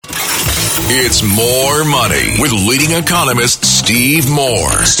It's More Money with leading economist Steve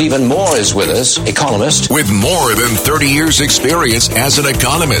Moore. Stephen Moore is with us, economist. With more than 30 years experience as an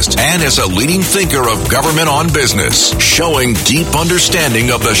economist and as a leading thinker of government on business, showing deep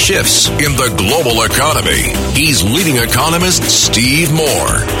understanding of the shifts in the global economy. He's leading economist Steve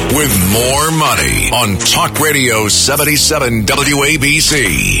Moore with More Money on Talk Radio 77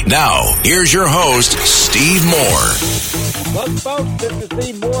 WABC. Now, here's your host, Steve Moore. Welcome, folks. This is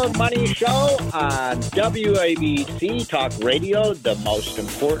the More Money Show on WABC Talk Radio, the most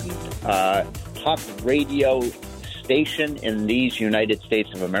important talk radio station in these United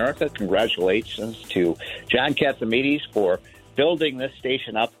States of America. Congratulations to John Catsimatidis for building this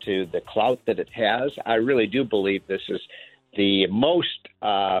station up to the clout that it has. I really do believe this is the most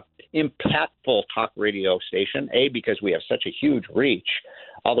impactful talk radio station, A, because we have such a huge reach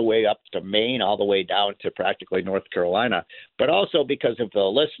all the way up to Maine, all the way down to practically North Carolina, but also because of the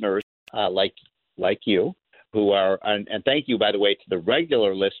listeners like you who are, and thank you, by the way, to the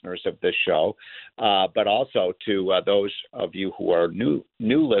regular listeners of this show, but also to those of you who are new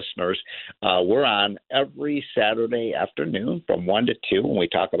listeners. We're on every Saturday afternoon from 1 to 2 when we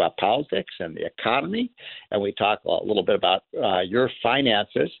talk about politics and the economy, and we talk a little bit about your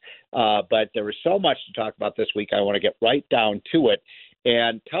finances. But there is so much to talk about this week. I want to get right down to it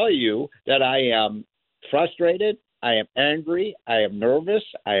and tell you that I am frustrated, I am angry, I am nervous,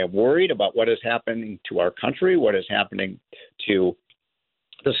 I am worried about what is happening to our country, what is happening to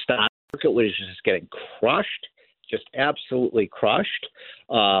the stock market, which is just getting crushed, just absolutely crushed.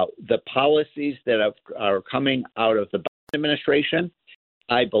 The policies that are coming out of the Biden administration,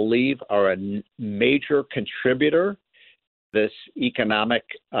 I believe, are a major contributor to this economic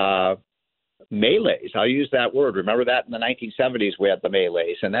melees. I'll use that word. Remember that in the 1970s we had the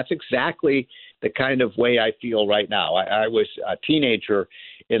melees, and that's exactly the kind of way I feel right now. I was a teenager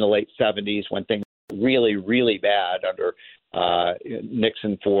in the late 70s when things were really, really bad under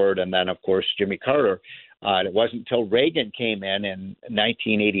Nixon, Ford, and then, of course, Jimmy Carter. And it wasn't until Reagan came in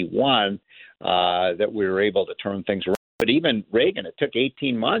 1981 that we were able to turn things around. But even Reagan, it took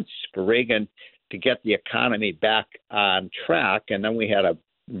 18 months for Reagan to get the economy back on track, and then we had a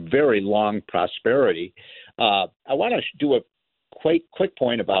very long prosperity. I want to do a quick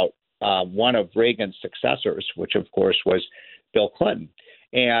point about one of Reagan's successors, which of course was Bill Clinton.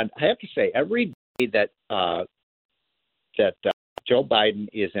 And I have to say, every day that Joe Biden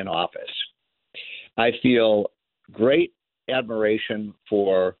is in office, I feel great admiration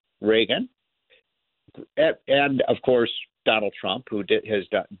for Reagan, and of course Donald Trump, who did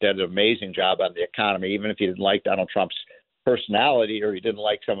an amazing job on the economy. Even if you didn't like Donald Trump's personality or he didn't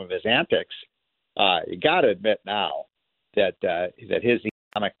like some of his antics, you got to admit now that his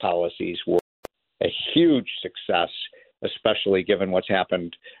economic policies were a huge success, especially given what's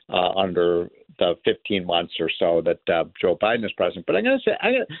happened under the 15 months or so that Joe Biden is president. But I'm going to say,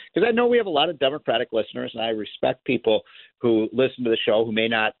 because I know we have a lot of Democratic listeners, and I respect people who listen to the show who may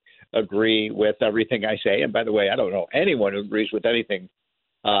not agree with everything I say. And by the way, I don't know anyone who agrees with everything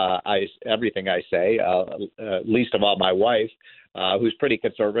I say, least of all my wife, who's pretty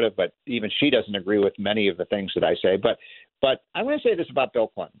conservative, but even she doesn't agree with many of the things that I say. But I want to say this about Bill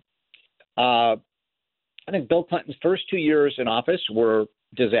Clinton. I think Bill Clinton's first 2 years in office were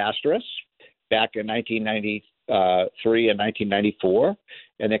disastrous back in 1993 and 1994,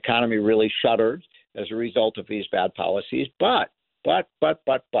 and the economy really shuddered as a result of these bad policies. But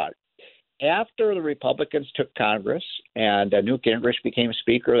after the Republicans took Congress and Newt Gingrich became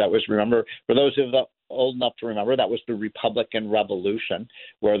Speaker, that was, remember, for those of the old enough to remember, that was the Republican Revolution,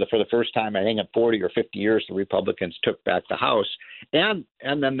 where for the first time, I think in 40 or 50 years, the Republicans took back the House, and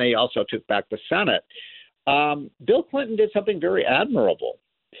then they also took back the Senate. Bill Clinton did something very admirable.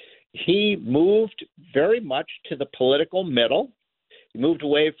 He moved very much to the political middle. He moved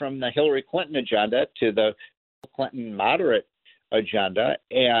away from the Hillary Clinton agenda to the Clinton moderate agenda,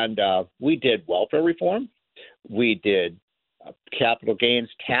 and we did welfare reform. We did capital gains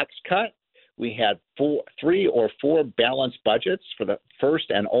tax cut. We had 3 or 4 balanced budgets for the first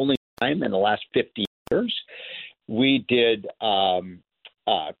and only time in the last 50 years. We did,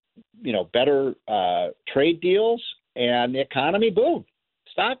 better trade deals, and the economy boomed.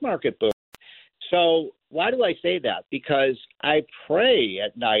 Stock market boomed. So why do I say that? Because I pray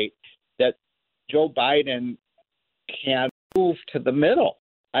at night that Joe Biden can move to the middle.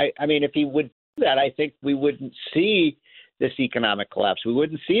 I mean, if he would do that, I think we wouldn't see this economic collapse. We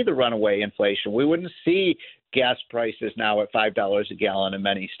wouldn't see the runaway inflation. We wouldn't see gas prices now at $5 a gallon in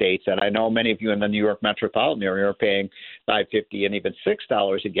many states. And I know many of you in the New York metropolitan area are paying $5.50 and even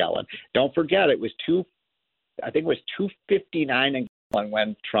 $6 a gallon. Don't forget, it was $2.59 a gallon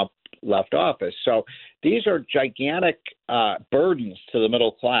when Trump left office. So these are gigantic burdens to the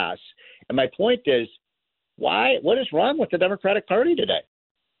middle class. And my point is, what is wrong with the Democratic Party today?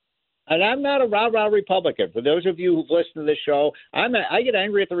 And I'm not a rah-rah Republican. For those of you who've listened to this show, I get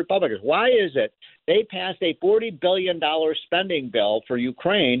angry at the Republicans. Why is it they passed a $40 billion spending bill for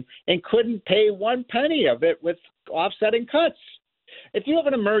Ukraine and couldn't pay one penny of it with offsetting cuts? If you have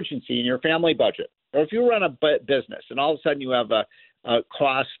an emergency in your family budget, or if you run a business and all of a sudden you have a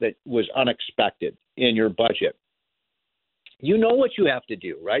cost that was unexpected in your budget, you know what you have to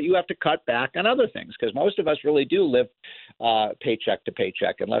do, right? You have to cut back on other things because most of us really do live paycheck to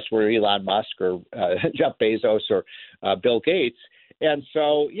paycheck unless we're Elon Musk or Jeff Bezos or Bill Gates. And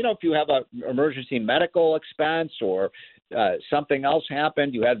so, if you have an emergency medical expense or something else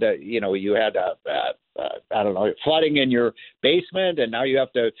happened, you had flooding in your basement, and now you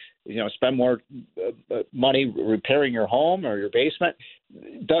have to, spend more money repairing your home or your basement.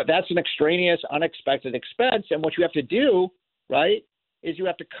 That's an extraneous, unexpected expense. And what you have to do, right, is you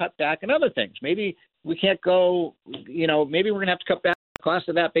have to cut back on other things. Maybe we can't go, maybe we're going to have to cut back the cost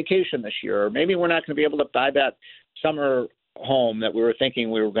of that vacation this year, or maybe we're not going to be able to buy that summer home that we were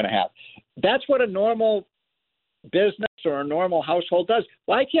thinking we were going to have. That's what a normal business or a normal household does.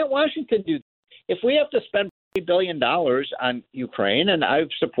 Why can't Washington do that? If we have to spend $40 billion on Ukraine, and I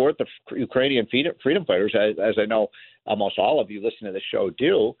support the Ukrainian freedom fighters, as I know almost all of you listening to the show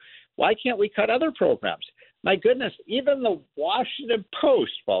do, why can't we cut other programs? My goodness, even the Washington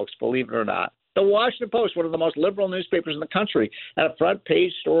Post, folks, believe it or not, the Washington Post, one of the most liberal newspapers in the country, had a front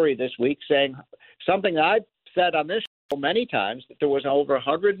page story this week saying something I've said on this show many times, that there was over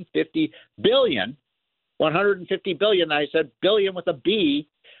 150 billion, I said billion with a B,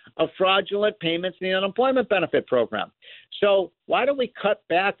 of fraudulent payments in the unemployment benefit program. So why don't we cut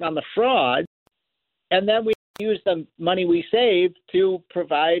back on the fraud and then we use the money we saved to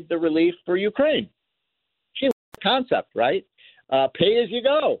provide the relief for Ukraine? Gee, concept, right? Pay as you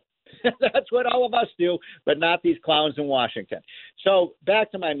go. That's what all of us do, but not these clowns in Washington. So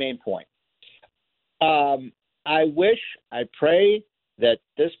back to my main point. I pray that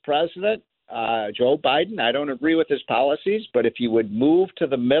this president, Joe Biden, I don't agree with his policies, but if you would move to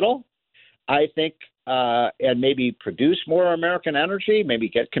the middle, I think, and maybe produce more American energy, maybe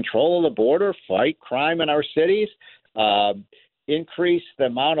get control of the border, fight crime in our cities, increase the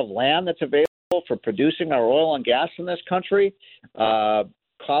amount of land that's available for producing our oil and gas in this country,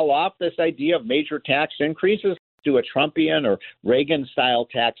 call off this idea of major tax increases, do a Trumpian or Reagan-style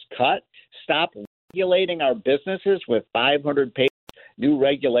tax cut, stop regulating our businesses with 500-page new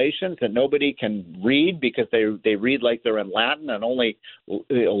regulations that nobody can read because they read like they're in Latin and only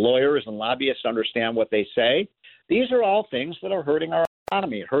lawyers and lobbyists understand what they say. These are all things that are hurting our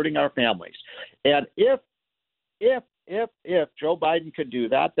economy, hurting our families. And if Joe Biden could do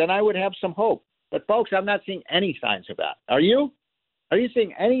that, then I would have some hope. But folks, I'm not seeing any signs of that. Are you? Are you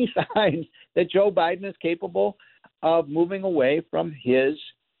seeing any signs that Joe Biden is capable of moving away from his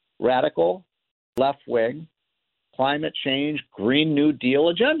radical left-wing climate change, Green New Deal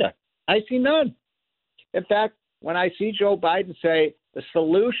agenda? I see none. In fact, when I see Joe Biden say the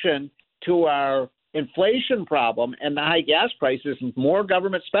solution to our inflation problem and the high gas prices is more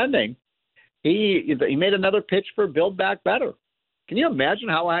government spending, he made another pitch for Build Back Better. Can you imagine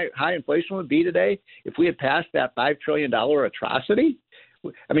how high inflation would be today if we had passed that $5 trillion atrocity?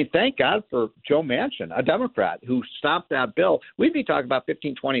 I mean, thank God for Joe Manchin, a Democrat, who stopped that bill. We'd be talking about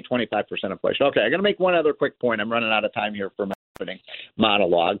 15, 20, 25% inflation. Okay, I'm going to make one other quick point. I'm running out of time here for my opening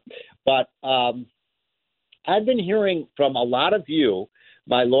monologue. But I've been hearing from a lot of you,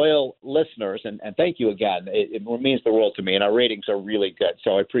 my loyal listeners, and thank you again. It means the world to me, and our ratings are really good.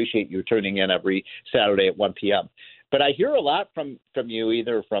 So I appreciate you tuning in every Saturday at 1 p.m. But I hear a lot from you,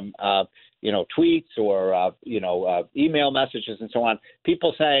 either from tweets or email messages and so on.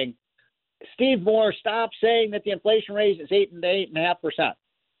 People saying, Steve Moore, stop saying that the inflation rate is 8.5%.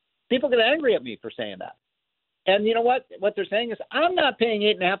 People get angry at me for saying that. And you know what? What they're saying is, I'm not paying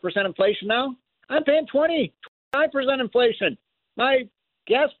 8.5% inflation now. I'm paying 25% inflation. My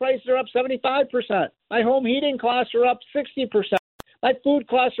gas prices are up 75%. My home heating costs are up 60%. My food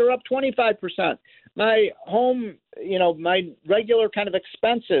costs are up 25%. My home, my regular kind of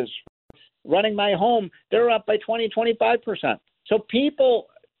expenses running my home, they're up by 25%. So people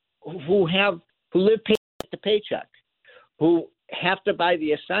who live paycheck to paycheck, who have to buy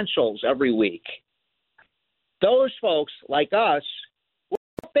the essentials every week, those folks like us,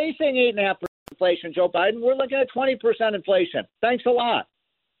 we're facing 8.5% inflation, Joe Biden. We're looking at 20% inflation. Thanks a lot.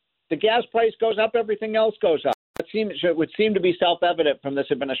 The gas price goes up, everything else goes up. It would seem to be self-evident from this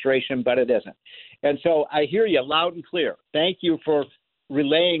administration, but it isn't. And so I hear you loud and clear. Thank you for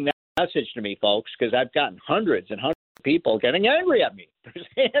relaying that message to me, folks, because I've gotten hundreds and hundreds of people getting angry at me.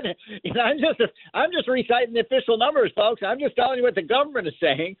 I'm just reciting the official numbers, folks. I'm just telling you what the government is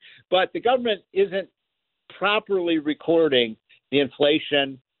saying, but the government isn't properly recording the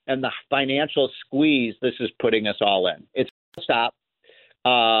inflation and the financial squeeze this is putting us all in. It's stop.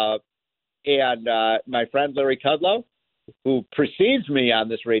 And my friend Larry Kudlow, who precedes me on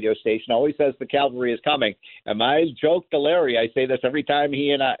this radio station, always says the cavalry is coming. And I joke to Larry, I say this every time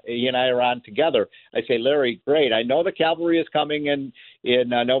he and I are on together. I say, Larry, great. I know the cavalry is coming in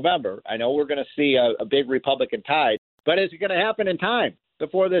November. I know we're going to see a big Republican tide, but is it going to happen in time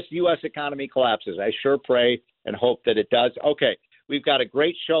before this U.S. economy collapses? I sure pray and hope that it does. Okay, we've got a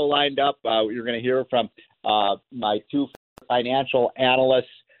great show lined up. You're going to hear from my two financial analysts,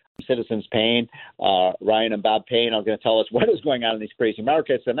 Citizens Payne, Ryan and Bob Payne, are going to tell us what is going on in these crazy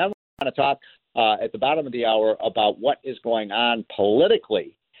markets. And then we're going to talk at the bottom of the hour about what is going on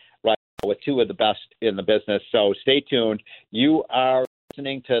politically right now with two of the best in the business. So stay tuned. You are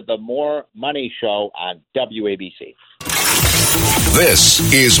listening to the More Money Show on WABC.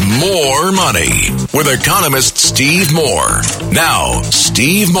 This is More Money with economist Steve Moore. Now,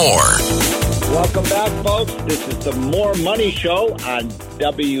 Steve Moore. Welcome back, folks. This is the More Money Show on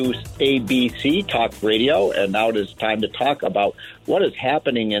WABC Talk Radio, and now it is time to talk about what is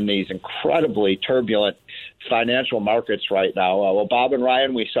happening in these incredibly turbulent financial markets right now. Well, Bob and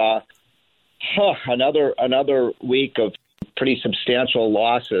Ryan, we saw another week of pretty substantial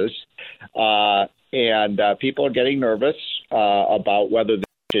losses, and people are getting nervous about whether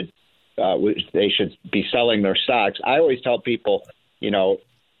they should be selling their stocks. I always tell people,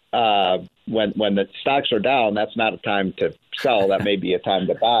 when the stocks are down, that's not a time to sell. That may be a time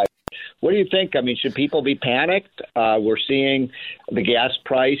to buy. What do you think? I mean, should people be panicked? We're seeing the gas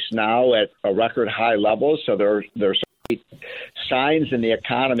price now at a record high level, so there's signs in the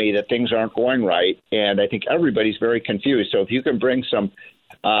economy that things aren't going right, and I think everybody's very confused. So if you can bring some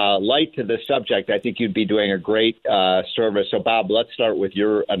light to this subject, I think you'd be doing a great service. So, Bob, let's start with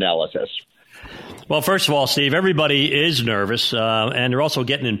your analysis. Well, first of all, Steve, everybody is nervous, and they're also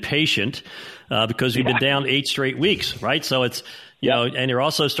getting impatient because we've been down 8 straight weeks, right? So it's, and you're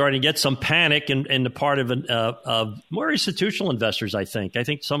also starting to get some panic in the part of more institutional investors, I think. I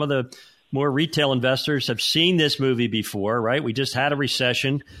think some of the more retail investors have seen this movie before, right? We just had a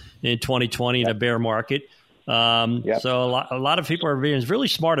recession in 2020 in a bear market. So a lot of people are being really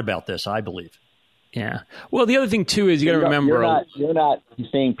smart about this, I believe. Yeah. Well, the other thing, too, is you got to remember. You're not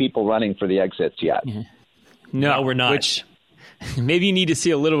seeing people running for the exits yet. Yeah. No, we're not. Which maybe you need to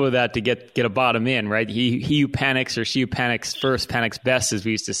see a little bit of that to get a bottom in, right? He who panics or she who panics first panics best, as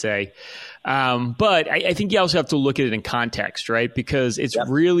we used to say. But I think you also have to look at it in context, right? Because it's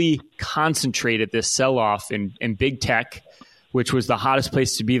really concentrated, this sell-off in big tech, which was the hottest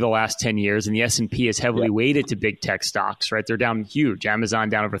place to be the last 10 years. And the S&P is heavily weighted to big tech stocks, right? They're down huge. Amazon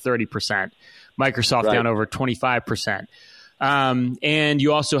down over 30%. Microsoft down over 25%. And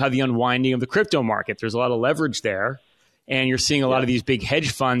you also have the unwinding of the crypto market. There's a lot of leverage there. And you're seeing a lot of these big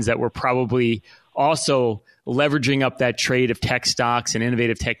hedge funds that were probably also leveraging up that trade of tech stocks and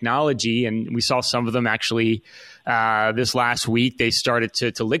innovative technology. And we saw some of them actually this last week, they started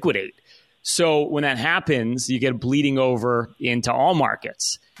to liquidate. So when that happens, you get bleeding over into all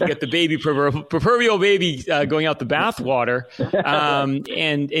markets. You get the proverbial baby going out the bathwater.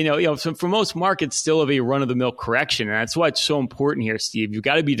 So for most markets, still have a run-of-the-mill correction. And that's why it's so important here, Steve. You've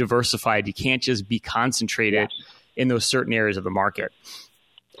got to be diversified. You can't just be concentrated in those certain areas of the market.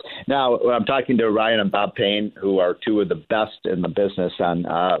 Now, I'm talking to Ryan and Bob Payne, who are two of the best in the business on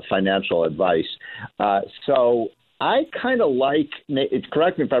financial advice. So I kind of like,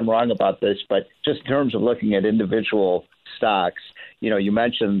 correct me if I'm wrong about this, but just in terms of looking at individual stocks, you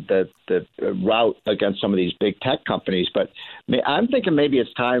mentioned the route against some of these big tech companies, but I'm thinking maybe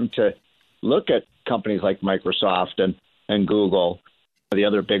it's time to look at companies like Microsoft and Google, the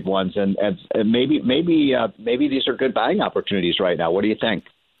other big ones, and maybe these are good buying opportunities right now. What do you think?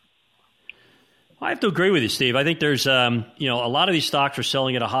 I have to agree with you, Steve. I think there's, a lot of these stocks are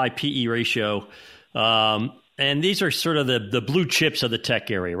selling at a high PE ratio. And these are sort of the blue chips of the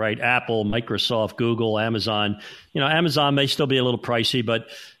tech area, right? Apple, Microsoft, Google, Amazon. Amazon may still be a little pricey, but,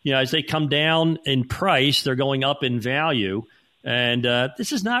 as they come down in price, they're going up in value. And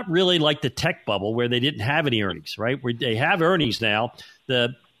this is not really like the tech bubble where they didn't have any earnings, right? Where they have earnings now.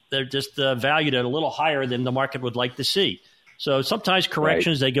 They're just valued at a little higher than the market would like to see. So sometimes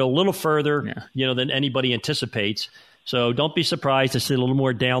corrections, they go a little further, than anybody anticipates. So don't be surprised to see a little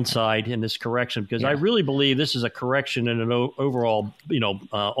more downside in this correction, because I really believe this is a correction in an overall,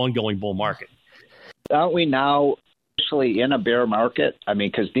 ongoing bull market. Aren't we now especially in a bear market? I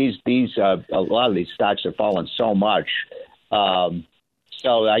mean, because a lot of these stocks have fallen so much.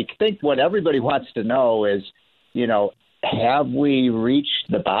 So I think what everybody wants to know is, have we reached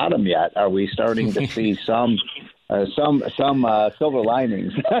the bottom yet? Are we starting to see some silver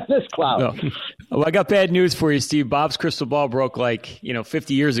linings in this cloud? No. Well, I got bad news for you, Steve. Bob's crystal ball broke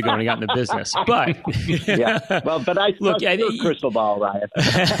 50 years ago when he got into business. But but I look at your crystal ball,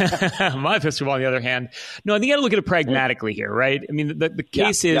 Ryan. My crystal ball, on the other hand, no, I think you got to look at it pragmatically here, right? I mean, the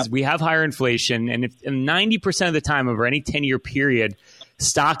case is we have higher inflation, and if 90% of the time over any 10-year period,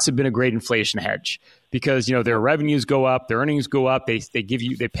 stocks have been a great inflation hedge. Because their revenues go up, their earnings go up, they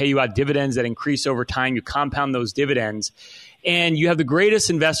pay you out dividends that increase over time. You compound those dividends, and you have the greatest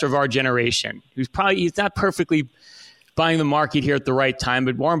investor of our generation, he's not perfectly buying the market here at the right time,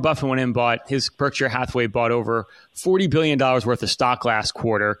 but Warren Buffett went in and bought his Berkshire Hathaway bought over $40 billion worth of stock last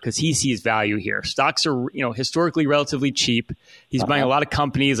quarter because he sees value here. Stocks are historically relatively cheap. He's buying a lot of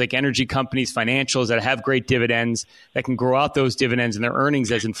companies like energy companies, financials that have great dividends that can grow out those dividends and their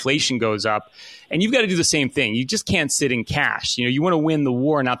earnings as inflation goes up. And you've got to do the same thing. You just can't sit in cash. You want to win the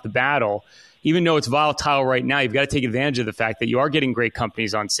war, not the battle. Even though it's volatile right now, you've got to take advantage of the fact that you are getting great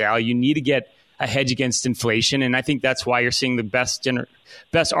companies on sale. You need to get a hedge against inflation. And I think that's why you're seeing the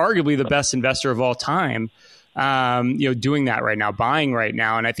arguably the best investor of all time, doing that right now, buying right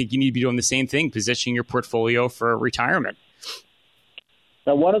now. And I think you need to be doing the same thing, positioning your portfolio for retirement.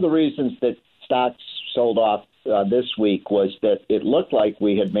 Now, one of the reasons that stocks sold off this week was that it looked like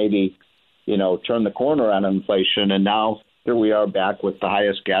we had maybe, turned the corner on inflation. And now here we are back with the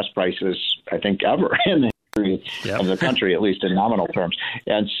highest gas prices, I think, ever in the of the country, at least in nominal terms.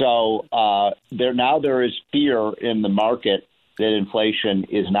 And so there is fear in the market that inflation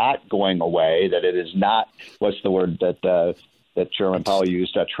is not going away, that it is not, what's the word that Chairman Powell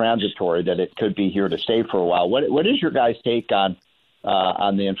used, transitory, that it could be here to stay for a while. What is your guys' take on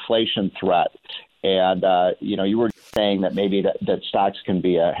the inflation threat? And, you were saying that maybe that stocks can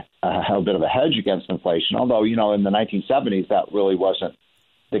be a bit of a hedge against inflation, although, in the 1970s, that really wasn't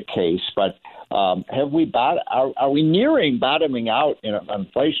the case. But have we are we nearing bottoming out in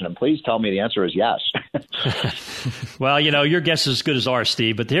inflation? And please tell me the answer is yes. Well, your guess is as good as ours,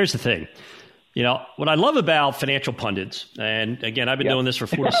 Steve. But here's the thing. What I love about financial pundits, and again, I've been doing this for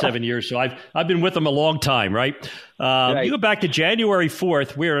 47 years, so I've been with them a long time, right? You go back to January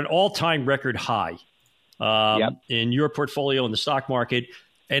 4th, we're at an all-time record high in your portfolio in the stock market.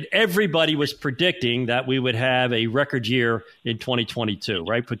 And everybody was predicting that we would have a record year in 2022,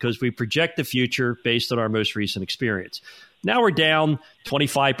 right? Because we project the future based on our most recent experience. Now we're down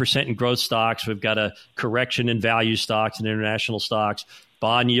 25% in growth stocks. We've got a correction in value stocks and international stocks.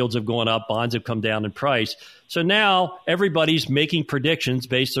 Bond yields have gone up. Bonds have come down in price. So now everybody's making predictions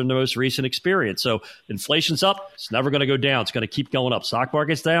based on the most recent experience. So inflation's up. It's never going to go down. It's going to keep going up. Stock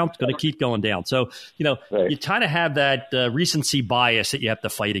market's down. It's going to keep going down. So, you kind of have that recency bias that you have to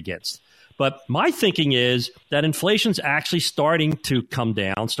fight against. But my thinking is that inflation's actually starting to come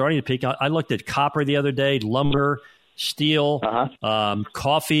down, starting to peak. I looked at copper the other day, lumber, steel,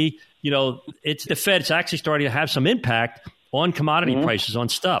 coffee. It's the Fed. It's actually starting to have some impact on commodity prices, on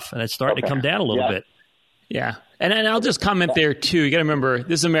stuff, and it's starting to come down a little bit. Yeah. And I'll just comment there, too. You got to remember,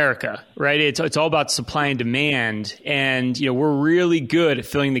 this is America, right? It's all about supply and demand. And, we're really good at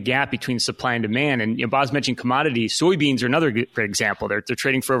filling the gap between supply and demand. And, Bob's mentioned commodities. Soybeans are another great example. They're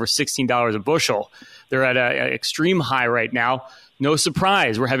trading for over $16 a bushel. They're at an extreme high right now. No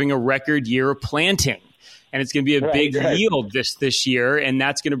surprise. We're having a record year of planting. And it's going to be a big yield this year, and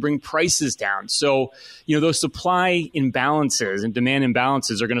that's going to bring prices down. So, those supply imbalances and demand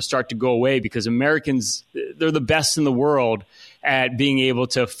imbalances are going to start to go away because Americans, they're the best in the world at being able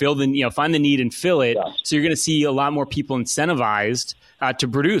to fill find the need and fill it. Yeah. So you're going to see a lot more people incentivized to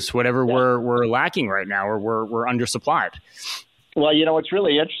produce whatever we're lacking right now or we're undersupplied. Well, what's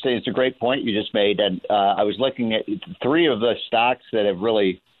really interesting, it's a great point you just made. And I was looking at three of the stocks that have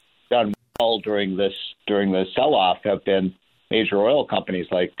really done during the sell-off have been major oil companies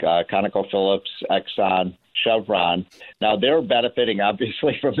like ConocoPhillips, Exxon, Chevron. Now, they're benefiting,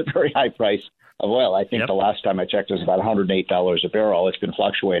 obviously, from the very high price of oil. I think the last time I checked it was about $108 a barrel. It's been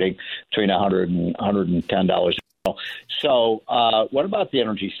fluctuating between $100 and $110 a barrel. So what about the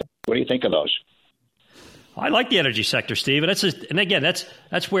energy sector? What do you think of those? I like the energy sector, Steve. And again,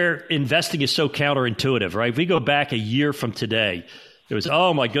 that's where investing is so counterintuitive, right? If we go back a year from today, it was,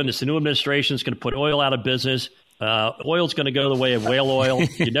 oh, my goodness, the new administration is going to put oil out of business. Oil's going to go the way of whale oil.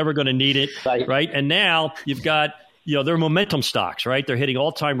 You're never going to need it, right? And now you've got, they're momentum stocks, right? They're hitting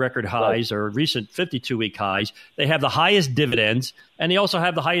all-time record highs or recent 52-week highs. They have the highest dividends, and they also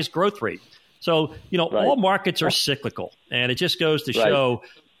have the highest growth rate. So, all markets are cyclical, and it just goes to show,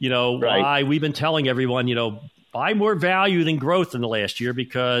 why we've been telling everyone, buy more value than growth in the last year,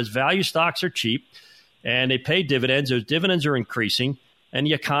 because value stocks are cheap and they pay dividends. Those dividends are increasing, and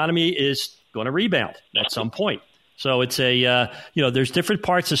the economy is going to rebound at some point. So it's there's different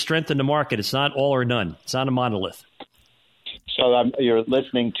parts of strength in the market. It's not all or none. It's not a monolith. So you're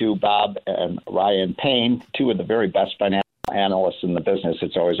listening to Bob and Ryan Payne, two of the very best financial analysts in the business.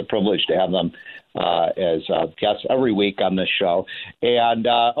 It's always a privilege to have them as guests every week on this show. And,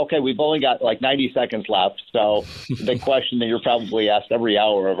 we've only got like 90 seconds left. So the question that you're probably asked every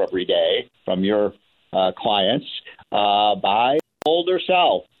hour of every day from your clients, buy, hold, or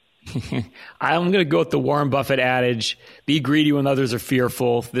sell? I'm going to go with the Warren Buffett adage, be greedy when others are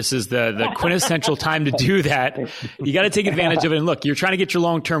fearful. This is the quintessential time to do that. You got to take advantage of it. And look, you're trying to get your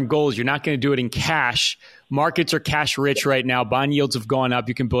long-term goals. You're not going to do it in cash. Markets are cash rich right now. Bond yields have gone up.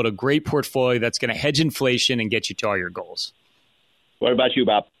 You can build a great portfolio that's going to hedge inflation and get you to all your goals. What about you,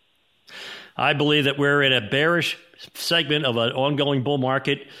 Bob? I believe that we're in a bearish segment of an ongoing bull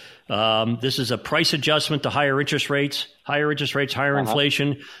market. This is a price adjustment to higher interest rates, higher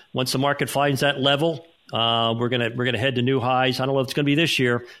inflation. Once the market finds that level, we're gonna head to new highs. I don't know if it's going to be this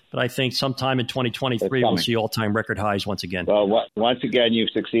year, but I think sometime in 2023 we'll see all-time record highs once again. Well, once again, you've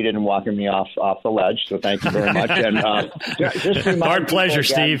succeeded in walking me off the ledge, so thank you very much. And just our pleasure,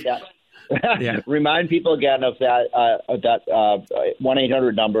 again, Steve. Yeah. Remind people again of that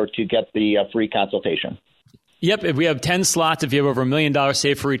 1-800 number to get the free consultation. Yep. If we have 10 slots, if you have over $1 million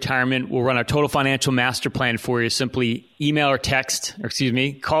saved for retirement, we'll run our total financial master plan for you. Simply call or text at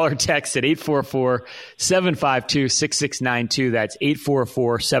 844-752-6692. That's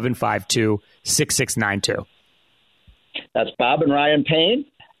 844-752-6692. That's Bob and Ryan Payne.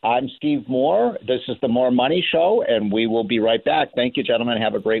 I'm Steve Moore. This is the More Money Show, and we will be right back. Thank you, gentlemen.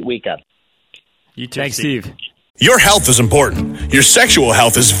 Have a great weekend. You too. Thanks, Steve. Your health is important. Your sexual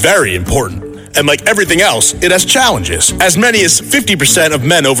health is very important. And like everything else, it has challenges. As many as 50% of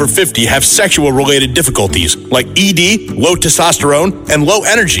men over 50 have sexual-related difficulties, like ED, low testosterone, and low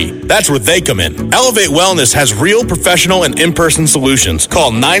energy. That's where they come in. Elevate Wellness has real professional and in-person solutions.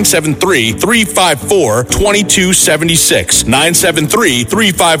 Call 973-354-2276.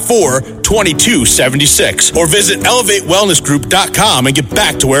 973-354-2276. Or visit ElevateWellnessGroup.com and get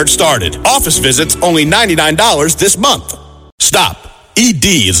back to where it started. Office visits only $99 this month. Stop. ED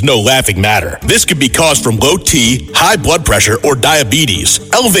is no laughing matter. This could be caused from low T, high blood pressure, or diabetes.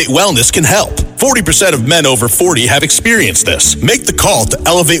 Elevate Wellness can help. 40% of men over 40 have experienced this. Make the call to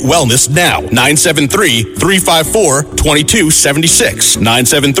Elevate Wellness now. 973-354-2276.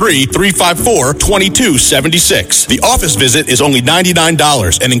 973-354-2276. The office visit is only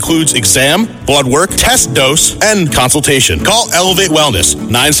 $99 and includes exam, blood work, test dose, and consultation. Call Elevate Wellness.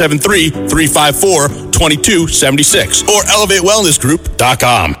 973-354-2276 or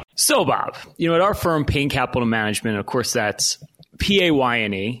ElevateWellnessGroup.com. So, Bob, at our firm, Payne Capital Management, of course, that's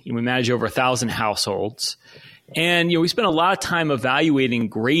PAYNE. We manage over 1,000 households. And, we spend a lot of time evaluating,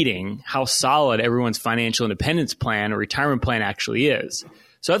 grading how solid everyone's financial independence plan or retirement plan actually is.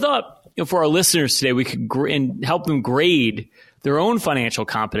 So I thought, for our listeners today, we could help them grade their own financial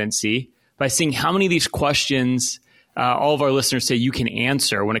competency by seeing how many of these questions all of our listeners say you can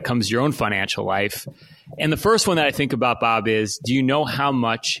answer when it comes to your own financial life. And the first one that I think about, Bob, is, do you know how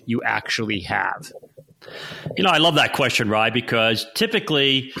much you actually have? I love that question, Rye, because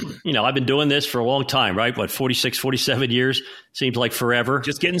typically, I've been doing this for a long time, right? 46, 47 years? Seems like forever.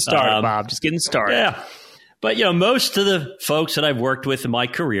 Just getting started, Bob. Just getting started. Yeah. But, most of the folks that I've worked with in my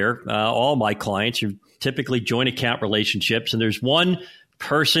career, all my clients are typically joint account relationships. And there's one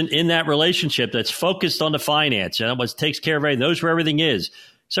person in that relationship that's focused on the finance and takes care of everything, knows where everything is.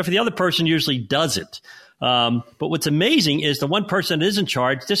 Except for the other person usually doesn't. But what's amazing is the one person that is in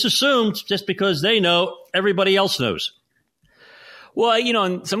charge just assumes just because they know, everybody else knows. Well,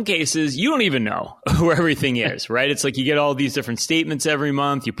 in some cases, you don't even know where everything is, right? It's like you get all these different statements every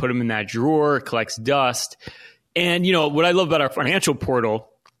month. You put them in that drawer, it collects dust. And, what I love about our financial portal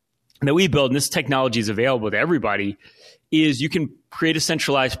that we build, and this technology is available to everybody, is you can create a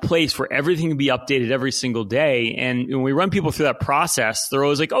centralized place where everything can be updated every single day. And when we run people through that process, they're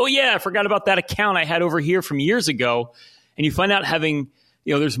always like, oh, yeah, I forgot about that account I had over here from years ago. And you find out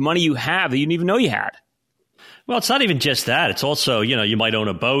there's money you have that you didn't even know you had. Well, it's not even just that. It's also, you might own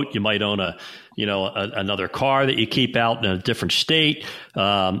a boat. You might own another car that you keep out in a different state.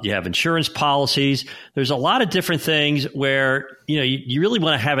 You have insurance policies. There's a lot of different things where, you really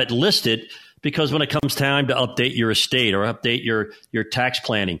want to have it listed, because when it comes time to update your estate or update your tax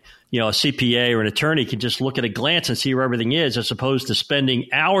planning, a CPA or an attorney can just look at a glance and see where everything is, as opposed to spending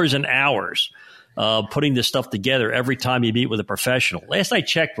hours and hours putting this stuff together every time you meet with a professional. Last I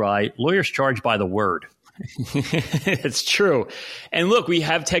checked, right, lawyers charge by the word. It's true. And look, we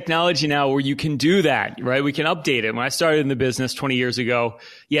have technology now where you can do that, right? We can update it. When I started in the business 20 years ago,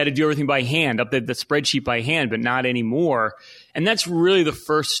 you had to do everything by hand, update the spreadsheet by hand, but not anymore. And that's really the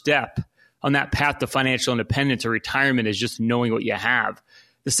first step on that path to financial independence or retirement, is just knowing what you have.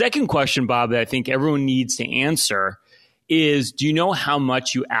 The second question, Bob, that I think everyone needs to answer is, do you know how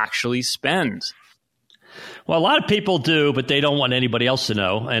much you actually spend? Well, a lot of people do, but they don't want anybody else to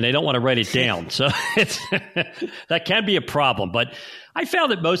know, and they don't want to write it down. So that can be a problem. But I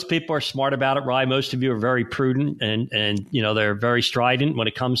found that most people are smart about it, Ryan. Most of you are very prudent, and they're very strident when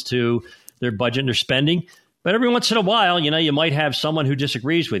it comes to their budget and their spending. But every once in a while, you might have someone who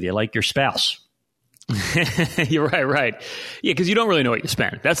disagrees with you, like your spouse. You're right. Yeah, because you don't really know what you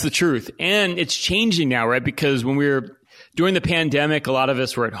spend. That's the truth. And it's changing now, right? Because when we were during the pandemic, a lot of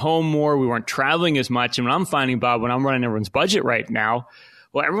us were at home more. We weren't traveling as much. And what I'm finding, Bob, when I'm running everyone's budget right now,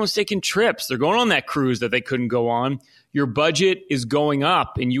 well, everyone's taking trips. They're going on that cruise that they couldn't go on. Your budget is going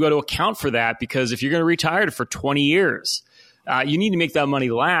up, and you got to account for that, because if you're going to retire for 20 years, you need to make that money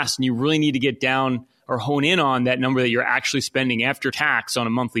last, and you really need to get down or hone in on that number that you're actually spending after tax on a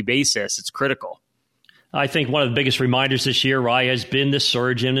monthly basis. It's critical. I think one of the biggest reminders this year, Rye, has been the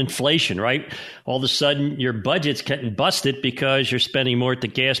surge in inflation, right? All of a sudden, your budget's getting busted because you're spending more at the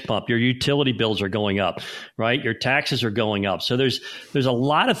gas pump. Your utility bills are going up, right? Your taxes are going up. So there's a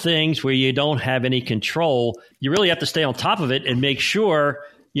lot of things where you don't have any control. You really have to stay on top of it and make sure,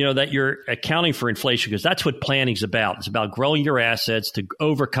 that you're accounting for inflation, because that's what planning's about. It's about growing your assets to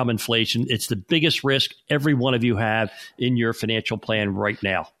overcome inflation. It's the biggest risk every one of you have in your financial plan right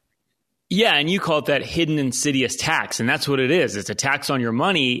now. Yeah, and you call it that hidden insidious tax, and that's what it is. It's a tax on your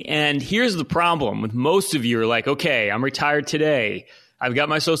money. And here's the problem with most of you are like, okay, I'm retired today. I've got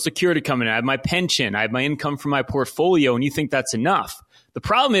my Social Security coming in. I have my pension. I have my income from my portfolio, and you think that's enough. The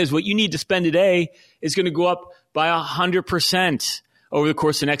problem is what you need to spend today is going to go up by 100% over the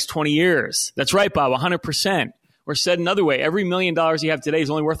course of the next 20 years. That's right, Bob, 100%. Or said another way, every $1 million you have today is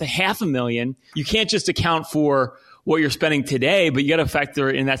only worth $500,000. You can't just account for what you're spending today, but you got to factor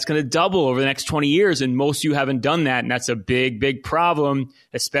in that's going to double over the next 20 years. And most of you haven't done that. And that's a big, big problem,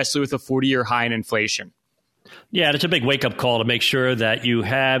 especially with a 40-year high in inflation. Yeah, and it's a big wake-up call to make sure that you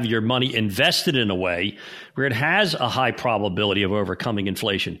have your money invested in a way where it has a high probability of overcoming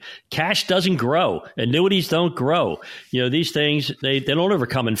inflation. Cash doesn't grow. Annuities don't grow. These things, they don't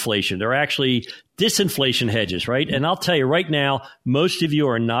overcome inflation. They're actually disinflation hedges, right? And I'll tell you right now, most of you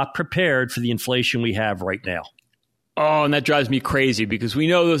are not prepared for the inflation we have right now. Oh, and that drives me crazy, because we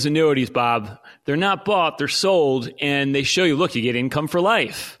know those annuities, Bob, they're not bought, they're sold, and they show you, look, you get income for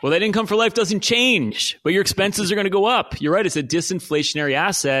life. Well, that income for life doesn't change, but your expenses are going to go up. You're right, it's a disinflationary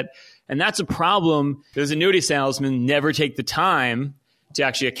asset, and that's a problem. Those annuity salesmen never take the time to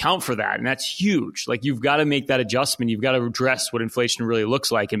actually account for that, and that's huge. Like, you've got to make that adjustment. You've got to address what inflation really looks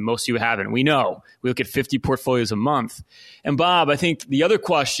like, and most of you haven't. We know. We look at 50 portfolios a month. And Bob, I think the other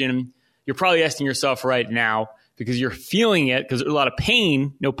question you're probably asking yourself right now, because you're feeling it, because there's a lot of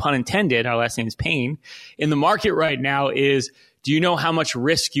pain, no pun intended, our last name is Pain, in the market right now is, do you know how much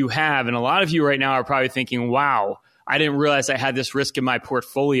risk you have? And a lot of you right now are probably thinking, wow, I didn't realize I had this risk in my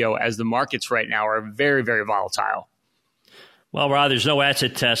portfolio, as the markets right now are very, very volatile. Well, Rod, there's no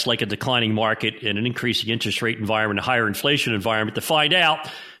asset test like a declining market and an increasing interest rate environment, a higher inflation environment to find out,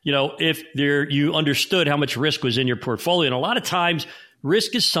 if you understood how much risk was in your portfolio. And a lot of times,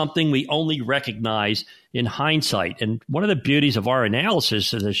 risk is something we only recognize in hindsight. And one of the beauties of our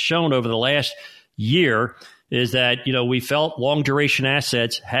analysis, as has shown over the last year, is that, we felt long duration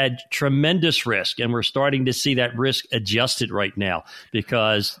assets had tremendous risk. And we're starting to see that risk adjusted right now,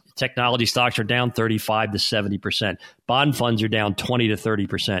 because technology stocks are down 35 to 70%. Bond funds are down 20 to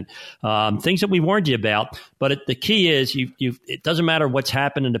 30%. Things that we warned you about. But the key is it doesn't matter what's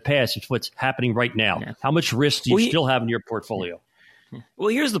happened in the past. It's what's happening right now. Yeah. How much risk do you still have in your portfolio? Well,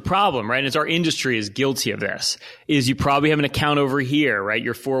 here's the problem, right? As our industry is guilty of this, is you probably have an account over here, right?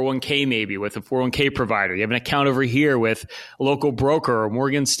 Your 401k maybe with a 401k provider. You have an account over here with a local broker or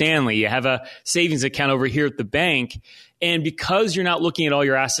Morgan Stanley. You have a savings account over here at the bank. And because you're not looking at all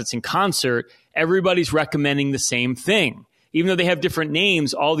your assets in concert, everybody's recommending the same thing. Even though they have different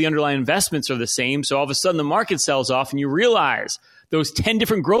names, all the underlying investments are the same. So all of a sudden the market sells off and you realize those 10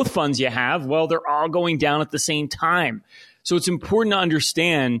 different growth funds you have, well, they're all going down at the same time. So it's important to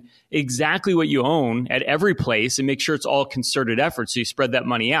understand exactly what you own at every place and make sure it's all concerted effort, so you spread that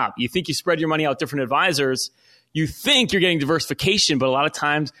money out. You think you spread your money out different advisors, you think you're getting diversification, but a lot of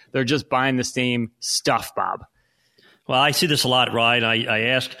times they're just buying the same stuff, Bob. Well, I see this a lot, Ryan. I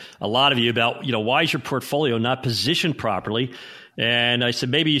ask a lot of you about, why is your portfolio not positioned properly? And I said,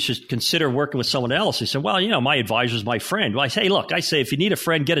 maybe you should consider working with someone else. He said, well, my advisor is my friend. Well, I say, look, if you need a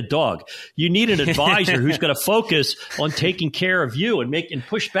friend, get a dog. You need an advisor who's going to focus on taking care of you and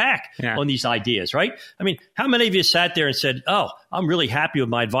push back on these ideas, right? I mean, how many of you sat there and said, oh, I'm really happy with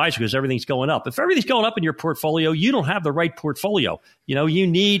my advisor because everything's going up? If everything's going up in your portfolio, you don't have the right portfolio. You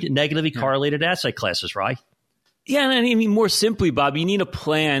need negatively correlated asset classes, right? Yeah, and I mean, more simply, Bob, you need a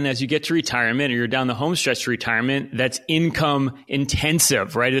plan as you get to retirement or you're down the home stretch to retirement that's income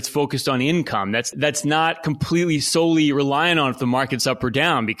intensive, right? It's focused on income. That's not completely solely reliant on if the market's up or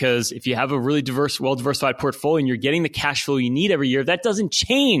down, because if you have a really well-diversified portfolio and you're getting the cash flow you need every year, that doesn't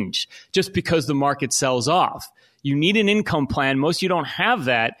change just because the market sells off. You need an income plan. Most of you don't have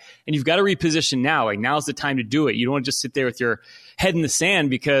that, and you've got to reposition now. Like, now's the time to do it. You don't want to just sit there with your head in the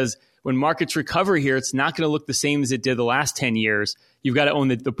sand, because when markets recover here, it's not going to look the same as it did the last 10 years. You've got to own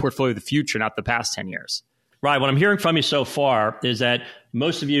the portfolio of the future, not the past 10 years. Right. What I'm hearing from you so far is that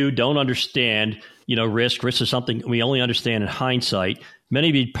most of you don't understand, risk. Risk is something we only understand in hindsight. Many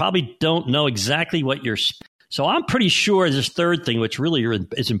of you probably don't know exactly what you're. So I'm pretty sure this third thing, which really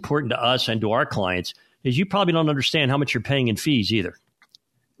is important to us and to our clients, is you probably don't understand how much you're paying in fees either.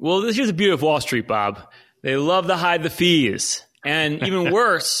 Well, here's the beauty of Wall Street, Bob. They love to hide the fees. And even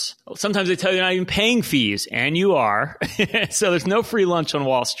worse, sometimes they tell you you're not even paying fees, and you are. So there's no free lunch on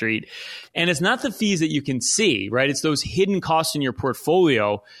Wall Street. And it's not the fees that you can see, right? It's those hidden costs in your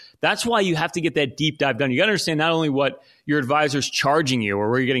portfolio. That's why you have to get that deep dive done. You got to understand not only what your advisor's charging you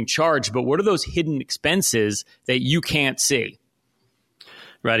or where you're getting charged, but what are those hidden expenses that you can't see?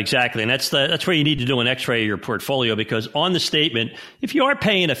 Right, exactly. And that's where you need to do an x-ray of your portfolio, because on the statement, if you are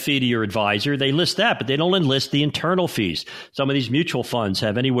paying a fee to your advisor, they list that, but they don't enlist the internal fees. Some of these mutual funds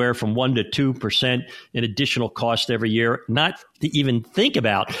have anywhere from 1% to 2% in additional cost every year, not to even think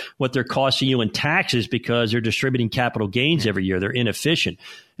about what they're costing you in taxes because they're distributing capital gains every year. They're inefficient.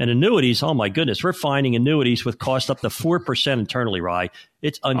 And annuities, oh my goodness, we're finding annuities with cost up to 4% internally, Rye.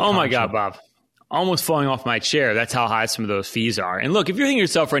 It's unconscionable. Oh my God, Bob. Almost falling off my chair. That's how high some of those fees are. And look, if you're thinking to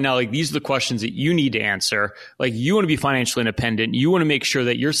yourself right now, like, these are the questions that you need to answer. Like, you want to be financially independent. You want to make sure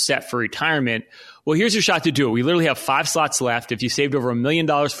that you're set for retirement. Well, here's your shot to do it. We literally have 5 slots left. If you saved over $1 million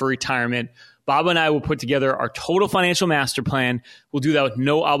for retirement, Bob and I will put together our total financial master plan. We'll do that with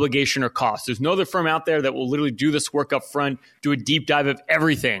no obligation or cost. There's no other firm out there that will literally do this work up front, do a deep dive of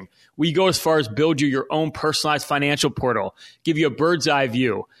everything. We go as far as build you your own personalized financial portal, give you a bird's eye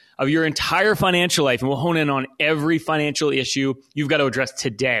view of your entire financial life, and we'll hone in on every financial issue you've got to address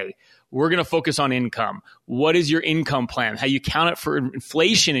today. We're going to focus on income. What is your income plan? How you count it for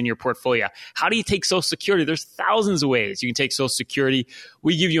inflation in your portfolio? How do you take Social Security? There's thousands of ways you can take Social Security.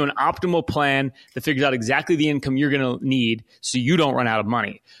 We give you an optimal plan that figures out exactly the income you're going to need so you don't run out of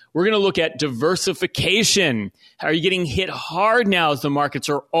money. We're going to look at diversification. How are you getting hit hard now as the markets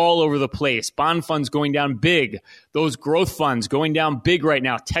are all over the place? Bond funds going down big. Those growth funds going down big right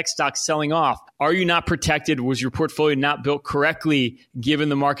now. Tech stocks selling off. Are you not protected? Was your portfolio not built correctly given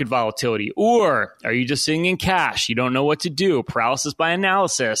the market volatility? Or are you just sitting in cash? You don't know what to do. Paralysis by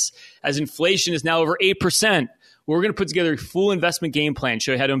analysis. As inflation is now over 8%. We're going to put together a full investment game plan,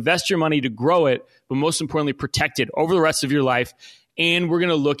 show you how to invest your money to grow it, but most importantly, protect it over the rest of your life. And we're going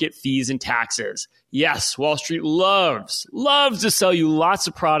to look at fees and taxes. Yes, Wall Street loves to sell you lots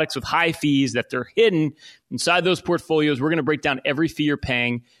of products with high fees that they're hidden inside those portfolios. We're going to break down every fee you're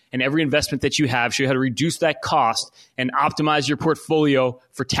paying and every investment that you have, show you how to reduce that cost and optimize your portfolio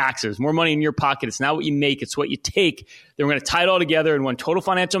for taxes. More money in your pocket. It's not what you make, it's what you take. Then we're going to tie it all together in one total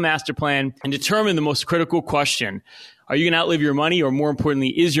financial master plan and determine the most critical question. Are you going to outlive your money, or more importantly,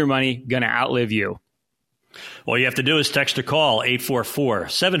 is your money going to outlive you? All you have to do is text or call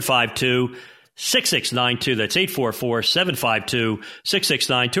 844-752-6692. That's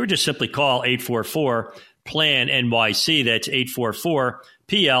 844-752-6692. Or just simply call 844-PLAN-NYC. That's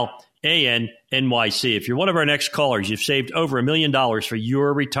 844-PLAN-NYC. If you're one of our next callers, you've saved over $1 million for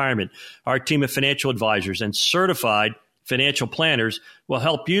your retirement. Our team of financial advisors and certified financial planners will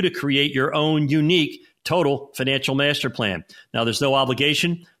help you to create your own unique total financial master plan. Now, there's no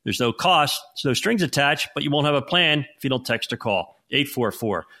obligation, there's no cost, there's no strings attached, but you won't have a plan if you don't text or call.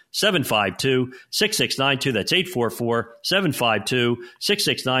 844-752-6692. That's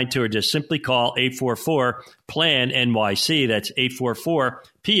 844-752-6692. Or just simply call 844-PLAN-NYC. That's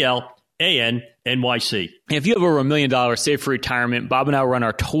 844-PLAN-NYC. If you have over $1 million saved for retirement, Bob and I will run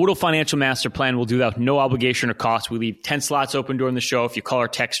our total financial master plan. We'll do that with no obligation or cost. We leave 10 slots open during the show if you call or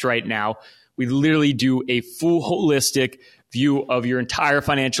text right now. We literally do a full holistic view of your entire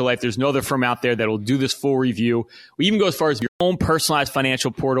financial life. There's no other firm out there that will do this full review. We even go as far as your own personalized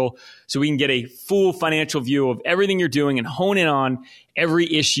financial portal so we can get a full financial view of everything you're doing and hone in on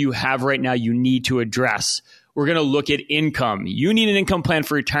every issue you have right now you need to address. We're going to look at income. You need an income plan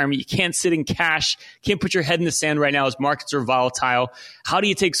for retirement. You can't sit in cash. Can't put your head in the sand right now as markets are volatile. How do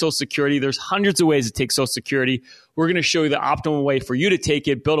you take Social Security? There's hundreds of ways to take Social Security. We're going to show you the optimal way for you to take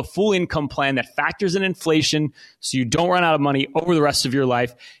it, build a full income plan that factors in inflation so you don't run out of money over the rest of your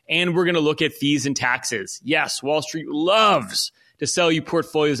life. And we're going to look at fees and taxes. Yes, Wall Street loves to sell you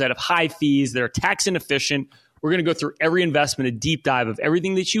portfolios that have high fees, that are tax inefficient. We're going to go through every investment, a deep dive of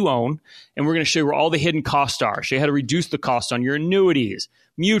everything that you own, and we're going to show you where all the hidden costs are, show you how to reduce the cost on your annuities,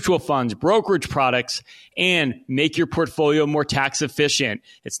 mutual funds, brokerage products, and make your portfolio more tax efficient.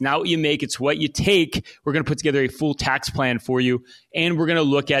 It's not what you make, it's what you take. We're going to put together a full tax plan for you, and we're going to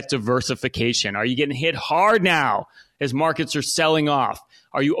look at diversification. Are you getting hit hard now as markets are selling off?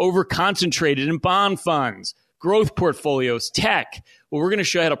 Are you over-concentrated in bond funds, growth portfolios, tech? Well, we're going to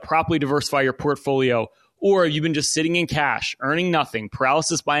show you how to properly diversify your portfolio. Or have you been just sitting in cash, earning nothing,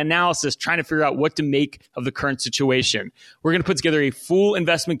 paralysis by analysis, trying to figure out what to make of the current situation? We're going to put together a full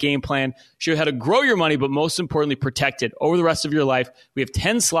investment game plan, show you how to grow your money, but most importantly, protect it over the rest of your life. We have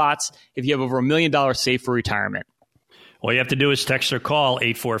 10 slots if you have over $1 million saved for retirement. All you have to do is text or call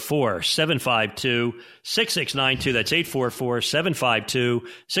 844-752-6692. That's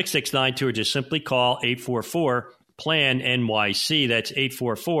 844-752-6692, or just simply call 844-PLAN-NYC. That's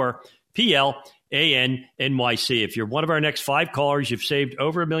 844-PLAN-NYC. If you're one of our next 5 callers, you've saved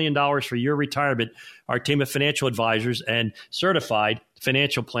over $1 million for your retirement. Our team of financial advisors and certified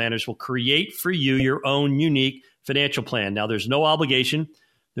financial planners will create for you your own unique financial plan. Now, there's no obligation.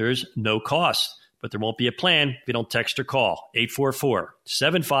 There's no cost. But there won't be a plan if you don't text or call.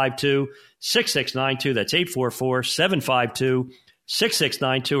 844-752-6692. That's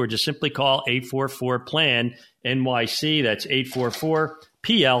 844-752-6692. Or just simply call 844-PLAN-NYC. That's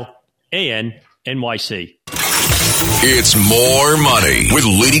 844-PLAN-NYC. It's More Money with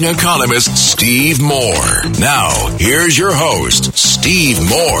leading economist Steve Moore. Now, here's your host, Steve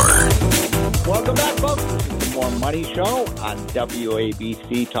Moore. Welcome back, folks. This is the More Money Show on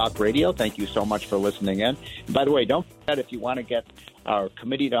WABC Talk Radio. Thank you so much for listening in. And by the way, don't forget, if you want to get our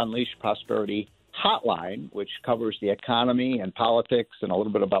Committee to Unleash Prosperity hotline, which covers the economy and politics and a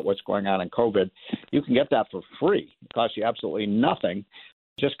little bit about what's going on in COVID, you can get that for free. It costs you absolutely nothing.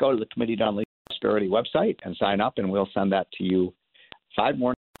 Just go to the Committee to Unleash Prosperity website and sign up, and we'll send that to you 5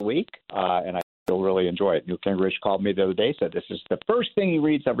 mornings a week, and I you'll really enjoy it. Newt Gingrich called me the other day, said this is the first thing he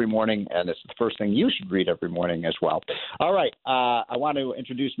reads every morning, and this is the first thing you should read every morning as well. All right, I want to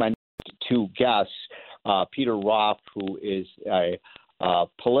introduce my next 2 guests, Peter Roth, who is a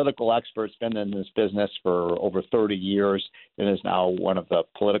political expert, has been in this business for over 30 years and is now one of the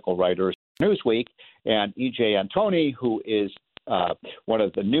political writers for Newsweek, and E.J. Antoni, who is one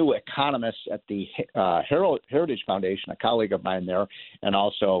of the new economists at the Heritage Foundation, a colleague of mine there, and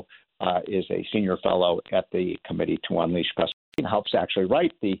also is a senior fellow at the Committee to Unleash Prosperity and helps actually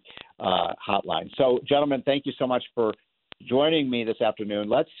write the hotline. So, gentlemen, thank you so much for joining me this afternoon.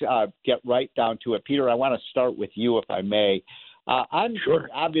 Let's get right down to it. Peter, I want to start with you, if I may. Sure.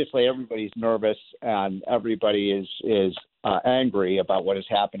 Obviously, everybody's nervous and everybody is angry about what is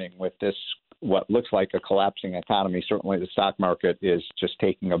happening with this, what looks like a collapsing economy. Certainly the stock market is just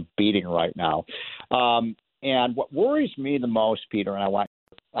taking a beating right now. And what worries me the most, Peter, and I want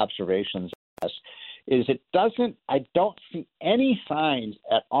your observations on this, is I don't see any signs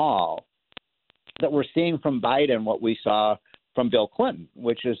at all that we're seeing from Biden what we saw from Bill Clinton,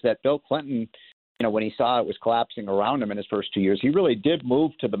 which is that Bill Clinton, when he saw it was collapsing around him in his first 2 years, he really did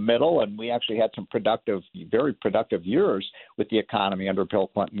move to the middle, and we actually had some very productive years with the economy under Bill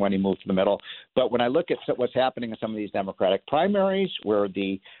Clinton when he moved to the middle. But when I look at what's happening in some of these Democratic primaries where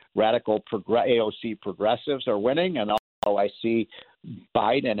the radical AOC progressives are winning, and also I see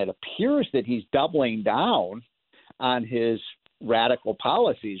Biden, it appears that he's doubling down on his radical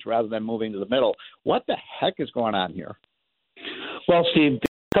policies rather than moving to the middle. What the heck is going on here? Well, Steve, a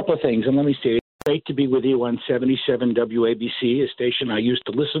couple of things, and let me see. Great to be with you on 77 WABC, a station I used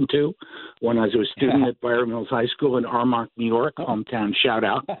to listen to when I was a student at Byron Mills High School in Armonk, New York, hometown shout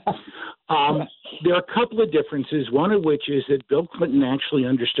out. There are a couple of differences, one of which is that Bill Clinton actually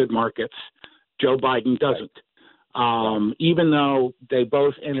understood markets. Joe Biden doesn't. Even though they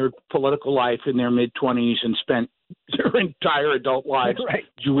both entered political life in their mid-20s and spent their entire adult lives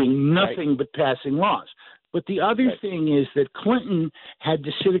doing nothing but passing laws. But the other thing is that Clinton had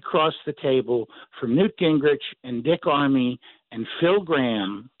to sit across the table from Newt Gingrich and Dick Armey and Phil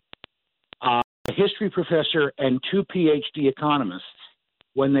Gramm a history professor and 2 PhD economists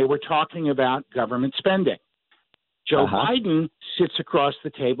when they were talking about government spending. Joe Biden sits across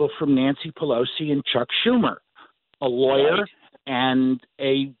the table from Nancy Pelosi and Chuck Schumer, a lawyer and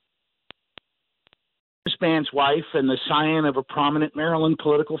a man's wife and the scion of a prominent Maryland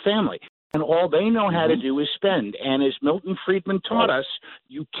political family. And all they know how to do is spend. And as Milton Friedman taught us,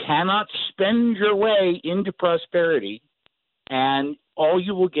 you cannot spend your way into prosperity, and all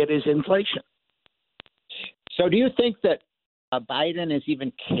you will get is inflation. So do you think that Biden is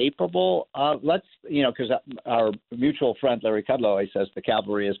even capable of, because our mutual friend Larry Kudlow always says the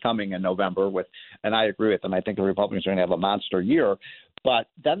cavalry is coming in November and I agree with him. I think the Republicans are going to have a monster year. But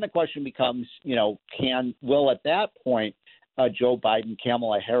then the question becomes, will at that point Joe Biden,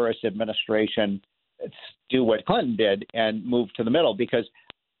 Kamala Harris administration do what Clinton did and move to the middle? Because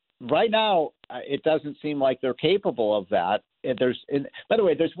right now it doesn't seem like they're capable of that. By the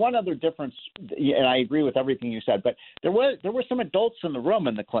way, there's one other difference, and I agree with everything you said, but there were some adults in the room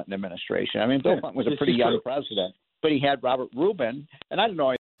in the Clinton administration. I mean, Bill Clinton was a pretty young president, but he had Robert Rubin, and I don't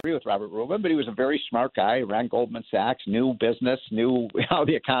know if I agree with Robert Rubin, but he was a very smart guy, ran Goldman Sachs, knew business, knew how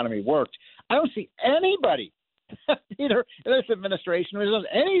the economy worked. I don't see anybody either in this administration who knows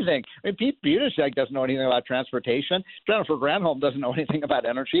anything. I mean, Pete Buttigieg doesn't know anything about transportation. Jennifer Granholm doesn't know anything about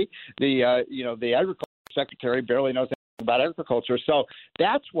energy. The agriculture secretary barely knows anything about agriculture. So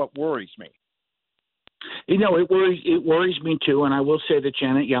that's what worries me. It worries me too. And I will say that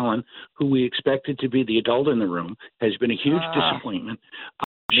Janet Yellen, who we expected to be the adult in the room, has been a huge disappointment.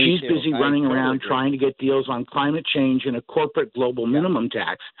 She's busy running around trying to get deals on climate change and a corporate global minimum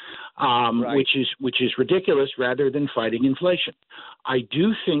tax, which is ridiculous, rather than fighting inflation. I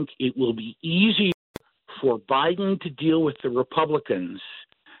do think it will be easier for Biden to deal with the Republicans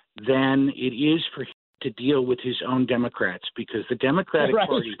than it is for him to deal with his own Democrats, because the Democratic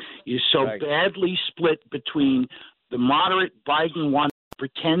Party is so badly split between the moderate Biden wants to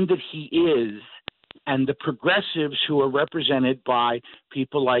pretend that he is and the progressives who are represented by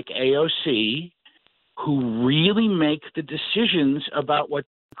people like AOC, who really make the decisions about what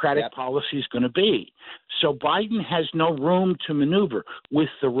Democratic policy is going to be. So Biden has no room to maneuver. With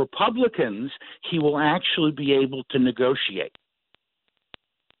the Republicans, he will actually be able to negotiate.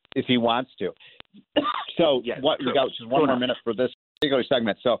 If he wants to. So we got just one more minute for this particular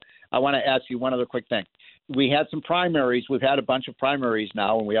segment. So I want to ask you one other quick thing. We had some primaries. We've had a bunch of primaries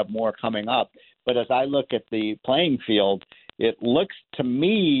now, and we have more coming up. But as I look at the playing field, it looks to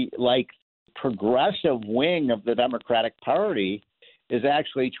me like the progressive wing of the Democratic Party is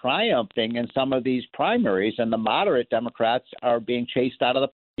actually triumphing in some of these primaries, and the moderate Democrats are being chased out of the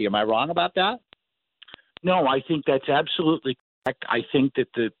party. Am I wrong about that? No, I think that's absolutely correct. I think that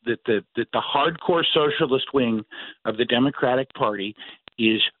the hardcore socialist wing of the Democratic Party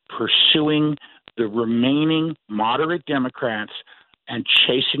is pursuing the remaining moderate Democrats and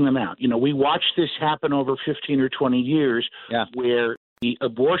chasing them out. We watched this happen over 15 or 20 years where the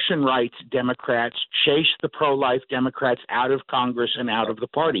abortion rights Democrats chased the pro-life Democrats out of Congress and out of the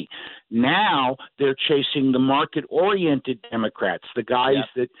party. Now they're chasing the market-oriented Democrats, the guys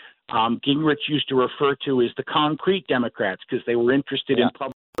that Gingrich used to refer to as the concrete Democrats, because they were interested in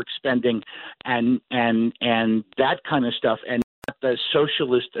public spending and that kind of stuff, and not the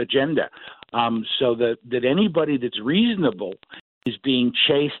socialist agenda. So that anybody that's reasonable is being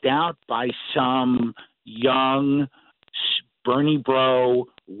chased out by some young Bernie bro,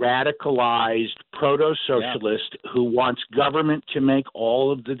 radicalized proto-socialist who wants government to make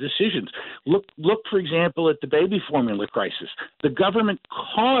all of the decisions. Look, for example, at the baby formula crisis. The government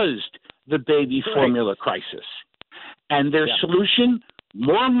caused the baby formula crisis. And their solution,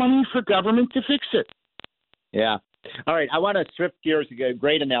 more money for government to fix it. Yeah. All right, I want to shift gears.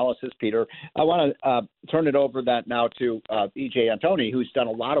 Great analysis, Peter. I want to turn it over now to E.J. Antoni, who's done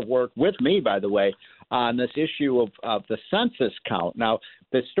a lot of work with me, by the way, on this issue of the census count. Now,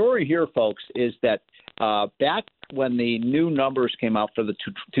 the story here, folks, is that back when the new numbers came out for the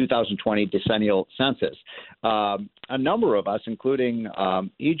 2020 decennial census, a number of us, including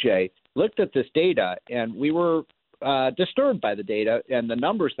E.J., looked at this data, and we were disturbed by the data and the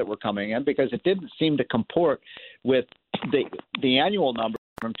numbers that were coming in, because it didn't seem to comport with the annual numbers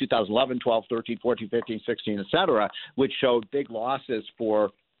from 2011, 12, 13, 14, 15, 16, et cetera, which showed big losses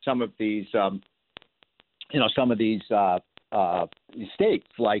for some of these, states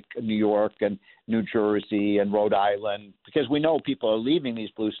like New York and New Jersey and Rhode Island, because we know people are leaving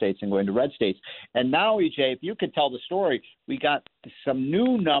these blue states and going to red states. And now, EJ, if you could tell the story, we got some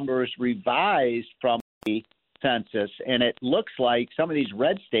new numbers revised from the census, and it looks like some of these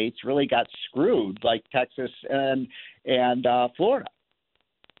red states really got screwed, like Texas and Florida.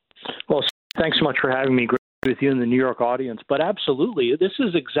 Well, Thanks so much for having me. Great with you in the New York audience. But absolutely, this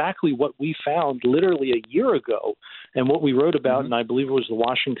is exactly what we found literally a year ago and what we wrote about, and I believe it was the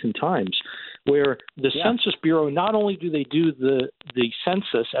Washington Times, where the Census Bureau, not only do they do the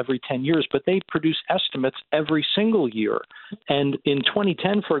census every 10 years, but they produce estimates every single year. And in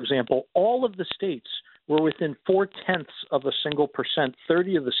 2010, for example, all of the states were within 0.4% of a single percent.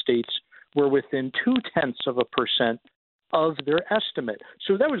 30 of the states were within 0.2% of their estimate.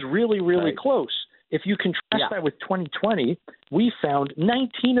 So that was really, really close. If you contrast that with 2020, we found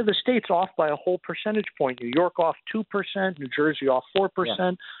 19 of the states off by a whole percentage point. New York off 2%, New Jersey off 4%.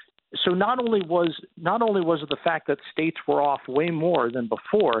 Yeah. So not only was it the fact that states were off way more than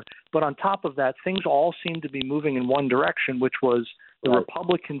before, but on top of that, things all seemed to be moving in one direction, which was the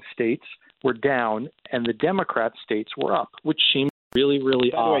Republican states were down and the Democrat states were up, which seemed really,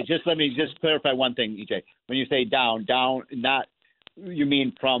 really odd. By the way, let me clarify one thing, EJ. When you say down, not you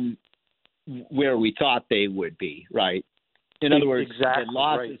mean from where we thought they would be, right? In other words, the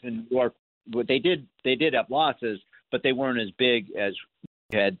losses in New York, they did have losses, but they weren't as big as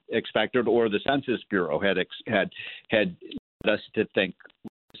we had expected, or the Census Bureau had us to think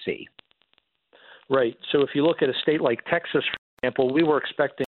see. Right. So if you look at a state like Texas, for example, we were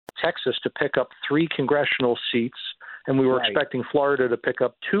expecting Texas to pick up 3 congressional seats, and we were expecting Florida to pick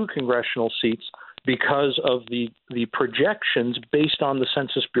up 2 congressional seats because of the projections based on the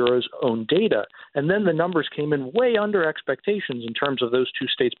Census Bureau's own data. And then the numbers came in way under expectations in terms of those 2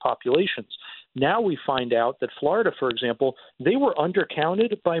 states' populations. Now we find out that Florida, for example, they were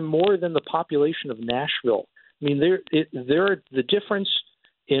undercounted by more than the population of Nashville. I mean, the difference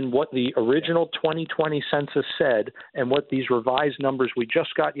in what the original 2020 census said and what these revised numbers we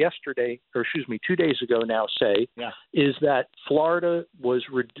just got 2 days ago now say is that Florida was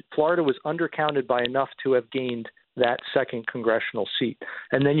undercounted by enough to have gained that 2nd congressional seat.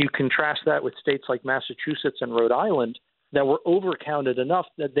 And then you contrast that with states like Massachusetts and Rhode Island that were overcounted enough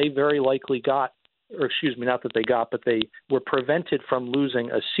that they very likely but they were prevented from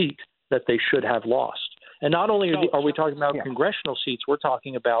losing a seat that they should have lost. And not only are we talking about congressional seats, we're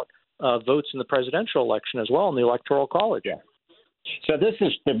talking about votes in the presidential election as well in the Electoral College. Yeah. So this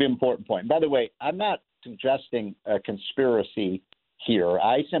is the important point. By the way, I'm not suggesting a conspiracy here.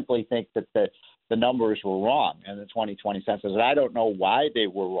 I simply think that the numbers were wrong in the 2020 census. And I don't know why they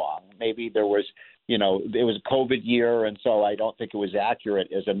were wrong. Maybe there was, it was a COVID year, and so I don't think it was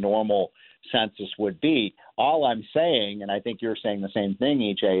accurate as a normal census would be. All I'm saying, and I think you're saying the same thing,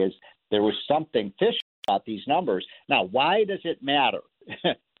 EJ, is there was something fishy about these numbers. Now, why does it matter?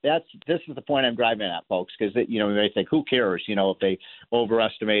 This is the point I'm driving at, folks, because we may think, who cares, if they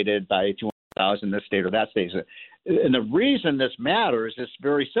overestimated by 200,000 this state or that state. And the reason this matters is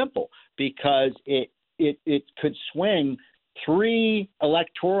very simple, because it could swing 3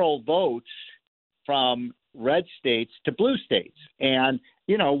 electoral votes from red states to blue states. And,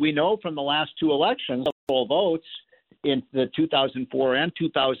 we know from the last 2 elections, electoral votes in the 2004 and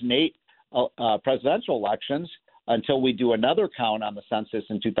 2008 presidential elections, until we do another count on the census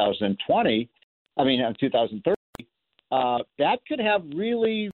in 2030, that could have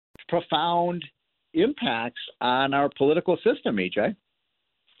really profound impacts on our political system, EJ.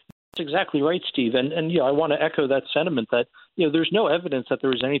 That's exactly right, Steve. And I want to echo that sentiment that, there's no evidence that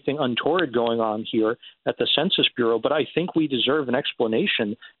there was anything untoward going on here at the Census Bureau, but I think we deserve an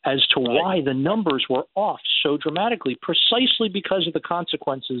explanation as to why the numbers were off so dramatically, precisely because of the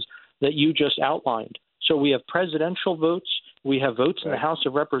consequences that you just outlined. So we have presidential votes, we have votes in the House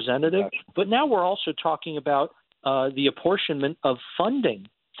of Representatives, but now we're also talking about the apportionment of funding.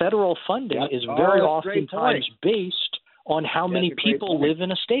 Federal funding is very oftentimes based on how many people live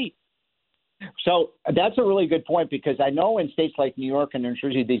in a state. So that's a really good point, because I know in states like New York and New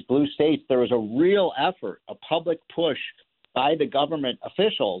Jersey, these blue states, there was a real effort, a public push by the government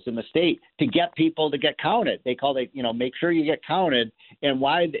officials in the state to get people to get counted. They call it, make sure you get counted. And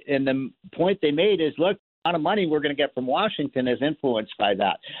the point they made is, look, the amount of money we're going to get from Washington is influenced by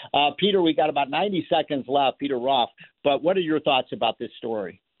that. Peter, we got about 90 seconds left, Peter Roth. But what are your thoughts about this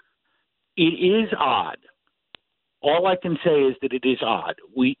story? It is odd. All I can say is that it is odd.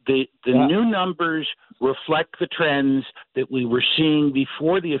 The new numbers reflect the trends that we were seeing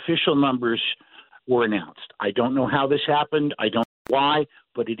before the official numbers were announced. I don't know how this happened. I don't know why,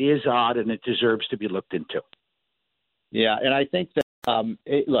 but it is odd, and it deserves to be looked into. Yeah, and I think that,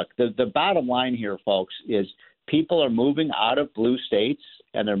 the bottom line here, folks, is people are moving out of blue states,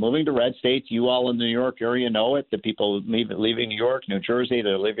 and they're moving to red states. You all in the New York area know it. The people leaving New York, New Jersey,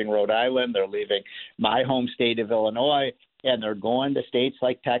 they're leaving Rhode Island, they're leaving my home state of Illinois, and they're going to states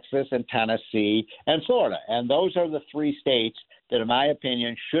like Texas and Tennessee and Florida. And those are the 3 states that, in my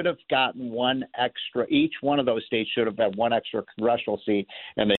opinion, should have gotten one extra. Each one of those states should have had one extra congressional seat,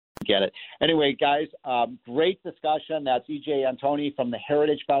 and they didn't get it. Anyway, guys, great discussion. That's E.J. Antoni from the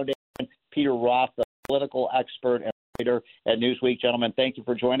Heritage Foundation, Peter Roth, the political expert and writer at Newsweek. Gentlemen, thank you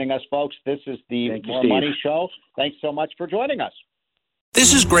for joining us, folks. This is the More Money Show. Thanks so much for joining us.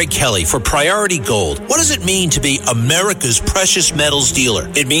 This is Greg Kelly for Priority Gold. What does it mean to be America's precious metals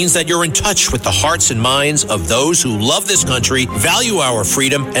dealer? It means that you're in touch with the hearts and minds of those who love this country, value our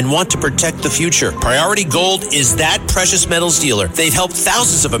freedom, and want to protect the future. Priority Gold is that precious metals dealer. They've helped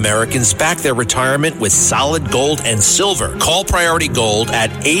thousands of Americans back their retirement with solid gold and silver. Call Priority Gold at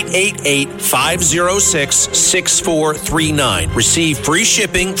 888-506-6439. Receive free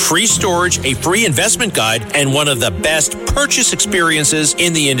shipping, free storage, a free investment guide, and one of the best purchase experiences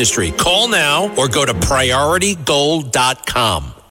in the industry. Call now or go to PriorityGold.com.